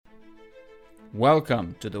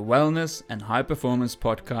Welcome to the Wellness and High Performance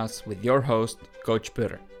Podcast with your host, Coach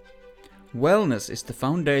Pyrrhe. Wellness is the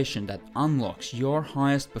foundation that unlocks your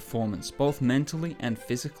highest performance both mentally and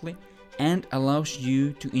physically and allows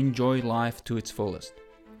you to enjoy life to its fullest.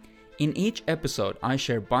 In each episode, I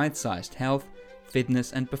share bite-sized health,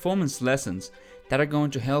 fitness and performance lessons that are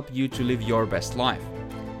going to help you to live your best life.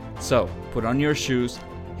 So, put on your shoes,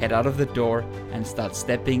 head out of the door and start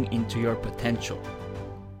stepping into your potential.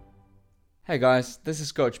 Hey guys, this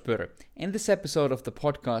is Coach Pyrrhe. In this episode of the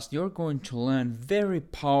podcast, you're going to learn very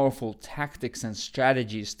powerful tactics and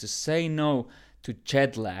strategies to say no to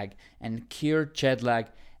jet lag and cure jet lag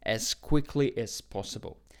as quickly as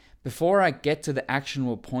possible. Before I get to the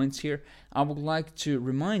actionable points here, I would like to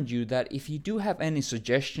remind you that if you do have any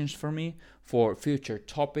suggestions for me for future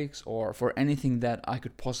topics or for anything that I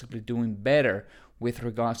could possibly do better with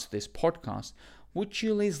regards to this podcast, would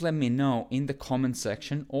you please let me know in the comment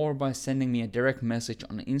section or by sending me a direct message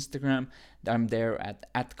on Instagram, I'm there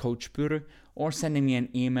at Coach Pyrrhe, or sending me an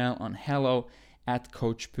email on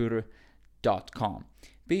hello@coachpyrrhe.com.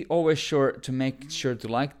 Be always sure to make sure to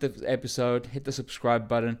like the episode, hit the subscribe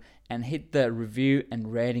button, and hit the review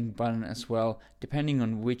and rating button as well, depending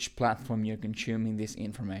on which platform you're consuming this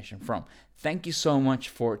information from. Thank you so much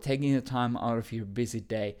for taking the time out of your busy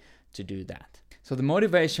day to do that. So the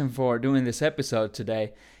motivation for doing this episode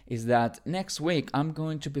today is that next week I'm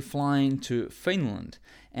going to be flying to Finland,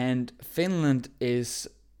 and Finland has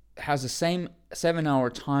the same 7-hour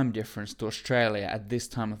time difference to Australia at this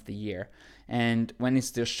time of the year. And when it's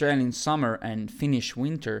the Australian summer and Finnish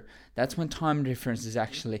winter, that's when time difference is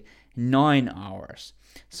actually 9 hours.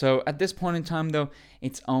 So at this point in time though,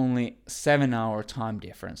 it's only 7-hour time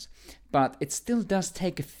difference. But it still does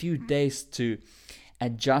take a few days to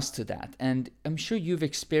adjust to that, and I'm sure you've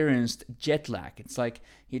experienced jet lag. It's like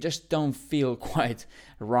you just don't feel quite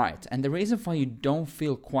right, and the reason why you don't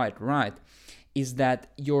feel quite right is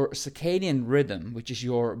that your circadian rhythm, which is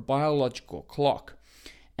your biological clock,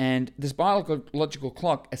 and this biological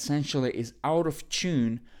clock essentially is out of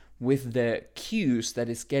tune with the cues that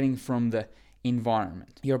it's getting from the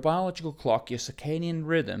environment. Your biological clock, your circadian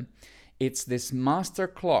rhythm, it's this master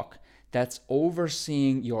clock that's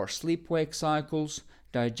overseeing your sleep-wake cycles,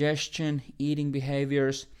 digestion, eating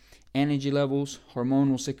behaviors, energy levels,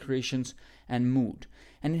 hormonal secretions, and mood.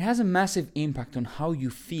 And it has a massive impact on how you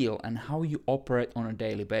feel and how you operate on a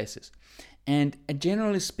daily basis. And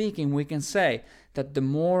generally speaking, we can say that the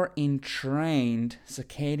more entrained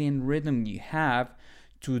circadian rhythm you have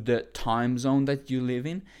to the time zone that you live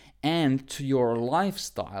in and to your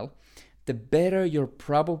lifestyle, the better you're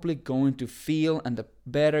probably going to feel and the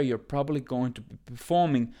better you're probably going to be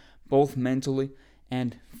performing both mentally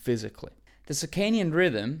and physically. The circadian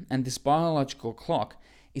rhythm and this biological clock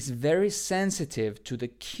is very sensitive to the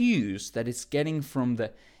cues that it's getting from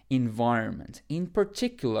the environment. In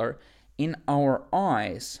particular, in our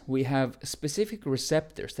eyes, we have specific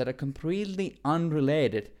receptors that are completely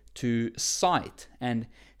unrelated to sight and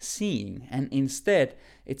seeing, and instead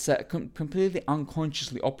it's a completely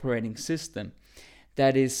unconsciously operating system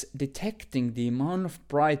that is detecting the amount of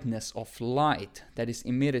brightness of light that is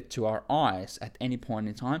emitted to our eyes at any point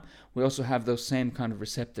in time. We also have those same kind of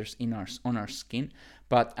receptors on our skin,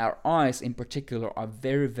 but our eyes in particular are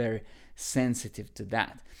very, very sensitive to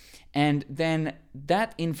that. And then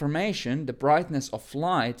that information, the brightness of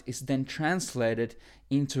light, is then translated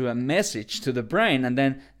into a message to the brain, and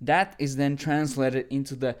then that is then translated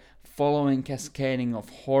into the following cascading of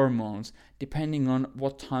hormones, depending on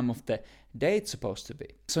what time of the day it's supposed to be.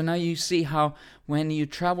 So now you see how when you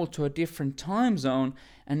travel to a different time zone,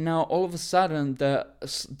 and now all of a sudden the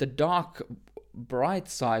dark bright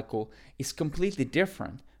cycle is completely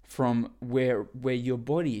different from where your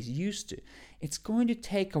body is used to. It's going to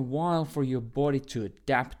take a while for your body to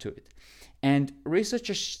adapt to it. And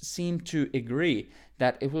researchers seem to agree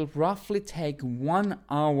that it will roughly take 1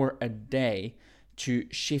 hour a day to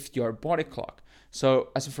shift your body clock. So,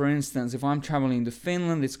 as for instance, if I'm traveling to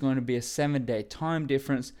Finland, it's going to be a 7-day time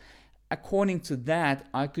difference. According to that,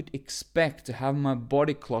 I could expect to have my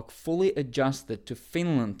body clock fully adjusted to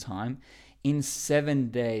Finland time in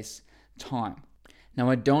 7 days' time. Now,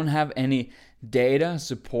 I don't have any data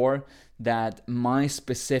support that my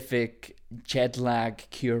specific jet lag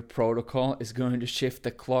cure protocol is going to shift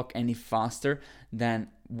the clock any faster than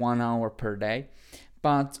 1 hour per day.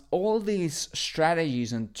 But all these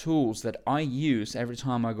strategies and tools that I use every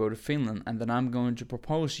time I go to Finland and that I'm going to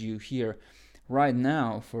propose you here right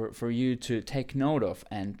now for you to take note of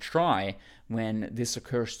and try when this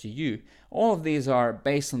occurs to you, all of these are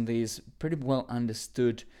based on these pretty well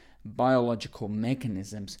understood biological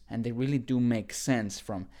mechanisms, and they really do make sense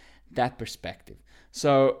from that perspective.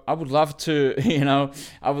 So I would love to,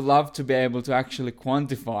 I would love to be able to actually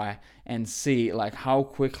quantify and see like how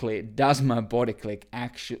quickly does my body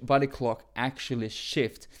clock actually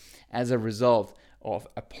shift as a result of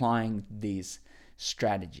applying these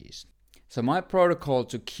strategies. So my protocol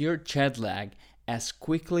to cure jet lag as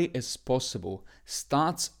quickly as possible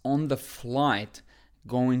starts on the flight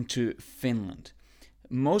going to Finland.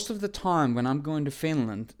 Most of the time when I'm going to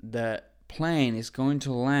Finland, the plane is going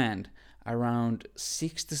to land around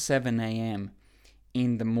 6 to 7 a.m.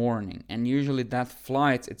 in the morning. And usually that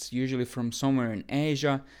flight, it's usually from somewhere in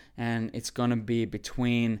Asia, and it's gonna be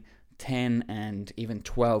between 10 and even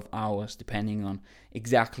 12 hours depending on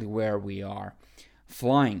exactly where we are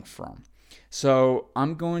flying from. So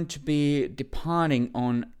I'm going to be departing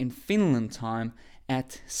in Finland time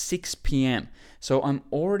at 6 p.m. So I'm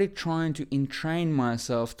already trying to entrain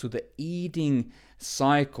myself to the eating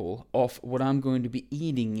cycle of what I'm going to be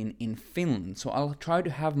eating in Finland. So I'll try to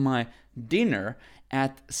have my dinner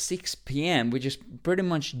at 6 p.m., which is pretty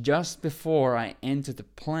much just before I enter the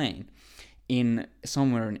plane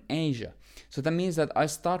somewhere in Asia. So that means that I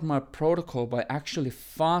start my protocol by actually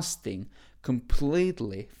fasting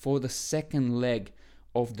completely for the second leg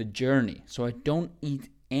of the journey. So I don't eat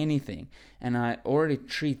anything, and I already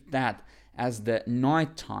treat that as the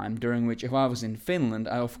night time, during which if I was in Finland,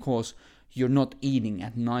 you're not eating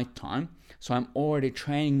at night time. So I'm already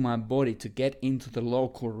training my body to get into the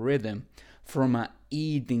local rhythm from an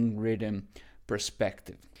eating rhythm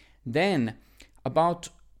perspective. Then about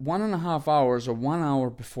 1.5 hours or 1 hour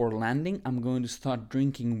before landing, I'm going to start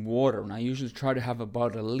drinking water. And I usually try to have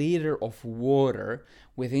about 1 liter of water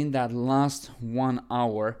within that last 1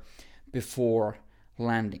 hour before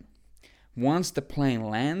landing. Once the plane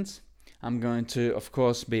lands, I'm going to, of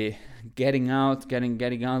course, be getting out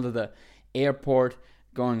of the airport,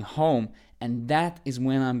 going home, and that is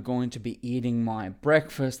when I'm going to be eating my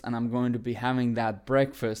breakfast, and I'm going to be having that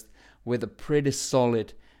breakfast with a pretty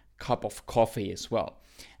solid cup of coffee as well.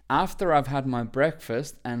 After I've had my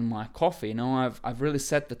breakfast and my coffee, I've really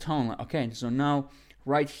set the tone. Like, okay, so now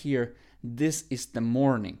right here, this is the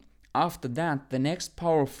morning. After that, the next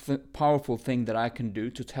powerful thing that I can do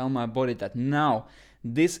to tell my body that now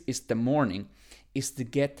this is the morning is to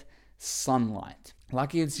get sunlight.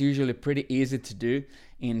 Lucky it's usually pretty easy to do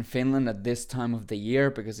in Finland at this time of the year,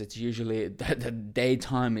 because it's usually the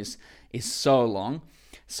daytime is so long.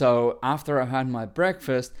 So after I've had my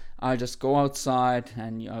breakfast, I just go outside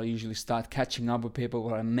and I'll usually start catching up with people,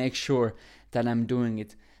 but I make sure that I'm doing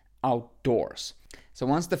it outdoors. So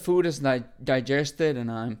once the food is digested and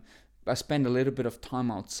I spend a little bit of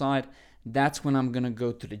time outside, that's when I'm gonna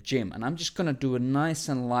go to the gym, and I'm just gonna do a nice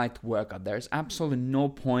and light workout. There's absolutely no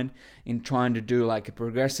point in trying to do like a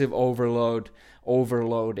progressive overloading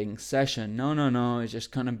session. No, it's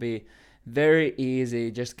just gonna be very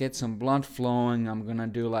easy. Just get some blood flowing. I'm gonna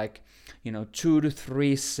do 2 to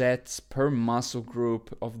 3 sets per muscle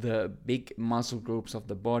group of the big muscle groups of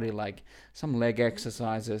the body, like some leg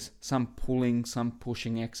exercises, some pulling, some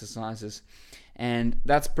pushing exercises, and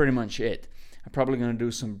that's pretty much it. I'm probably going to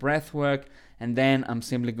do some breath work, and then I'm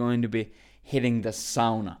simply going to be hitting the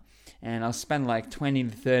sauna. And I'll spend 20 to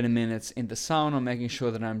 30 minutes in the sauna, making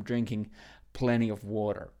sure that I'm drinking plenty of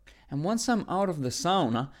water. And once I'm out of the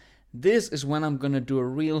sauna, this is when I'm going to do a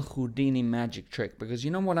real Houdini magic trick. Because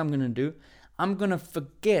you know what I'm going to do? I'm going to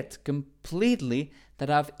forget completely that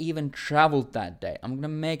I've even traveled that day. I'm going to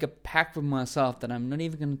make a pact with myself that I'm not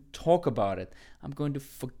even going to talk about it. I'm going to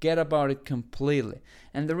forget about it completely.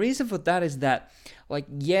 And the reason for that is that,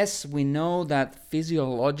 yes, we know that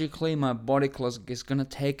physiologically my body clock is going to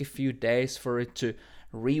take a few days for it to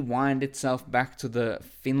rewind itself back to the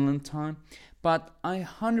Finland time. But I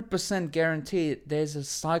 100% guarantee there's a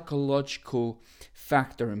psychological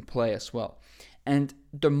factor in play as well. And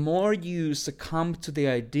the more you succumb to the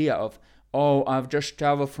idea of, oh, I've just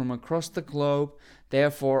traveled from across the globe,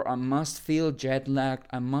 therefore I must feel jet lagged,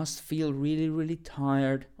 I must feel really, really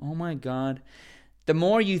tired, oh my god. The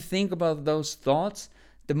more you think about those thoughts,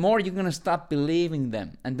 the more you're going to start believing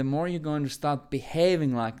them, and the more you're going to start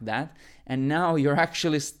behaving like that, and now you're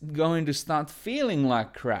actually going to start feeling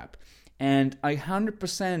like crap. And I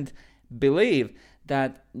 100% believe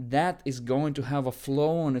that is going to have a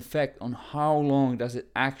flow-on effect on how long does it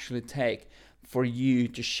actually take for you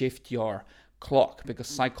to shift your clock, because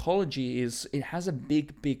psychology has a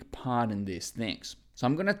big part in these things. So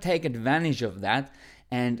I'm gonna take advantage of that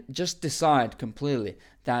and just decide completely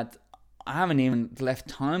that I haven't even left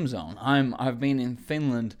time zone. I've been in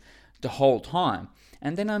Finland the whole time,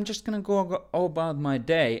 and then I'm just gonna go about my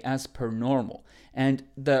day as per normal. And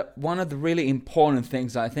one of the really important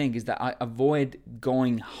things I think is that I avoid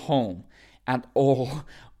going home at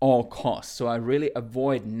all costs. So I really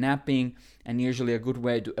avoid napping, and usually a good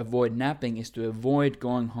way to avoid napping is to avoid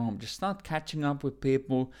going home. Just start catching up with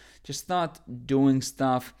people, just start doing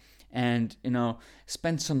stuff, and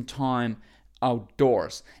spend some time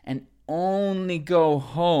outdoors, and only go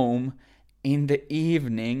home in the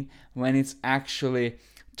evening when it's actually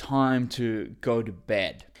time to go to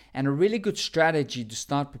bed. And a really good strategy to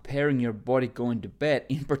start preparing your body going to bed,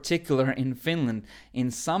 in particular in Finland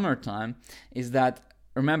in summertime, is that,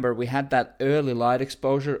 remember, we had that early light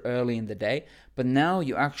exposure early in the day, but now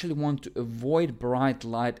you actually want to avoid bright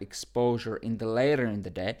light exposure later in the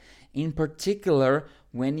day, in particular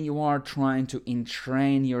when you are trying to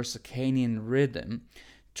entrain your circadian rhythm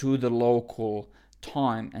to the local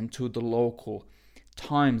time and to the local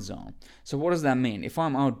time zone. So what does that mean? If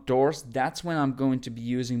I'm outdoors, that's when I'm going to be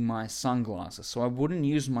using my sunglasses. So I wouldn't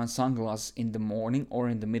use my sunglasses in the morning or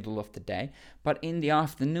in the middle of the day, but in the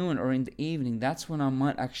afternoon or in the evening, that's when I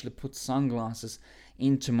might actually put sunglasses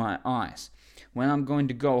into my eyes. When I'm going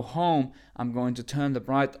to go home, I'm going to turn the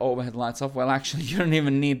bright overhead lights off. Well, actually, you don't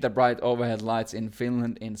even need the bright overhead lights in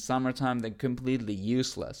Finland in summertime. They're completely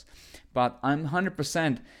useless. But I'm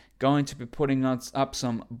 100% going to be putting up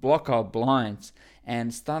some blockout blinds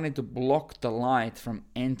and starting to block the light from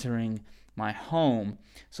entering my home,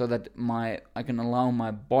 so that I can allow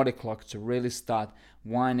my body clock to really start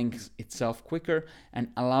winding itself quicker and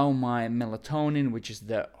allow my melatonin, which is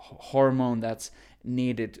the hormone that's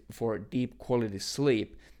needed for deep quality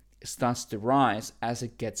sleep, starts to rise as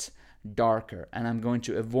it gets darker. And I'm going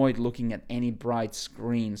to avoid looking at any bright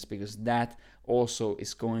screens, because that also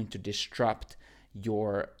is going to disrupt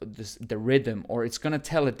the rhythm, or it's going to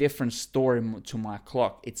tell a different story to my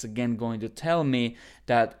clock. It's again going to tell me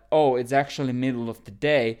that, oh, it's actually middle of the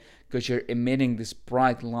day because you're emitting this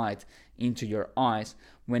bright light into your eyes,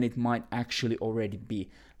 when it might actually already be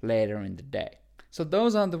later in the day. So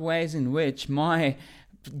those are the ways in which my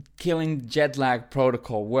killing jet lag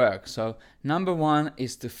protocol works. So number 1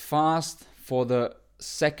 is to fast for the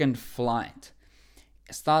second flight.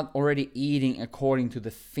 Start already eating according to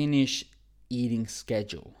the Finnish eating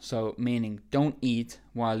schedule. So meaning, don't eat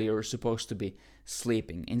while you're supposed to be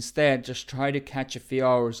sleeping. Instead, just try to catch a few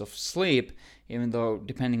hours of sleep, even though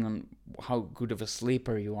depending on how good of a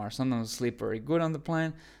sleeper you are. Sometimes I sleep very good on the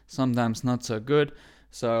plane, sometimes not so good.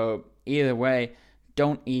 So either way,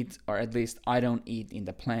 don't eat, or at least I don't eat in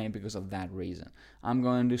the plane because of that reason. I'm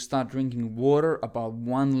going to start drinking water about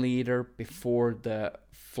 1 liter before the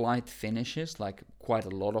flight finishes, like quite a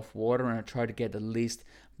lot of water, and I try to get at least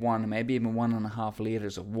 1, maybe even 1.5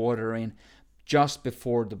 liters of water in just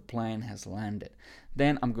before the plane has landed.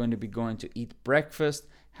 Then I'm going to be going to eat breakfast,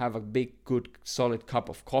 have a big, good, solid cup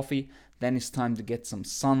of coffee. Then it's time to get some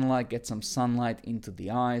sunlight into the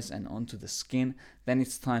eyes and onto the skin. Then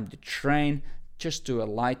it's time to train. Just do a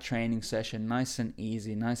light training session, nice and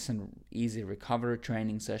easy recovery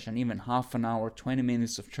training session, even half an hour, 20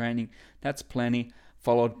 minutes of training, that's plenty,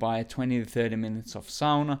 followed by 20 to 30 minutes of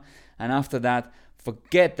sauna. And after that,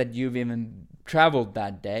 forget that you've even traveled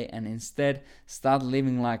that day and instead start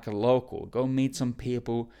living like a local. Go meet some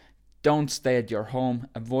people. Don't stay at your home.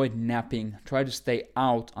 Avoid napping. Try to stay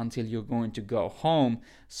out until you're going to go home,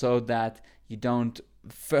 so that you don't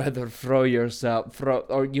further throw yourself,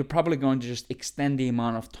 or you're probably going to just extend the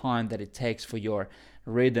amount of time that it takes for your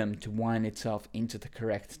rhythm to wind itself into the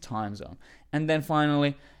correct time zone. And then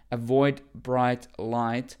finally, avoid bright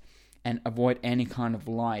light and avoid any kind of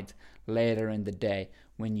light later in the day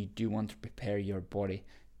when you do want to prepare your body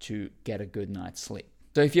to get a good night's sleep.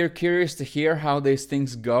 So if you're curious to hear how these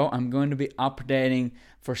things go, I'm going to be updating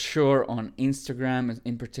for sure on Instagram,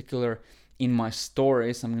 in particular in my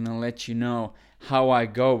stories. I'm going to let you know how I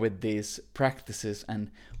go with these practices and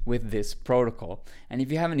with this protocol. And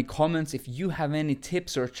if you have any comments, if you have any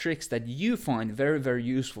tips or tricks that you find very, very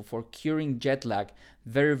useful for curing jet lag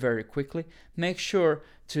very, very quickly, make sure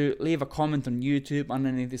to leave a comment on YouTube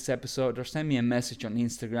underneath this episode, or send me a message on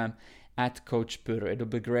Instagram at Coach Puro. It'll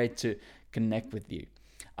be great to connect with you.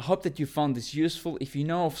 I hope that you found this useful. If you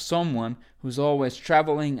know of someone who's always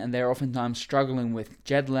traveling and they're oftentimes struggling with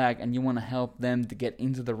jet lag and you want to help them to get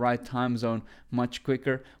into the right time zone much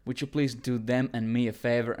quicker, would you please do them and me a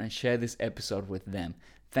favor and share this episode with them?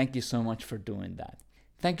 Thank you so much for doing that.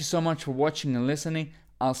 Thank you so much for watching and listening.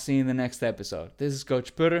 I'll see you in the next episode. This is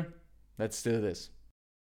Coach Puro. Let's do this.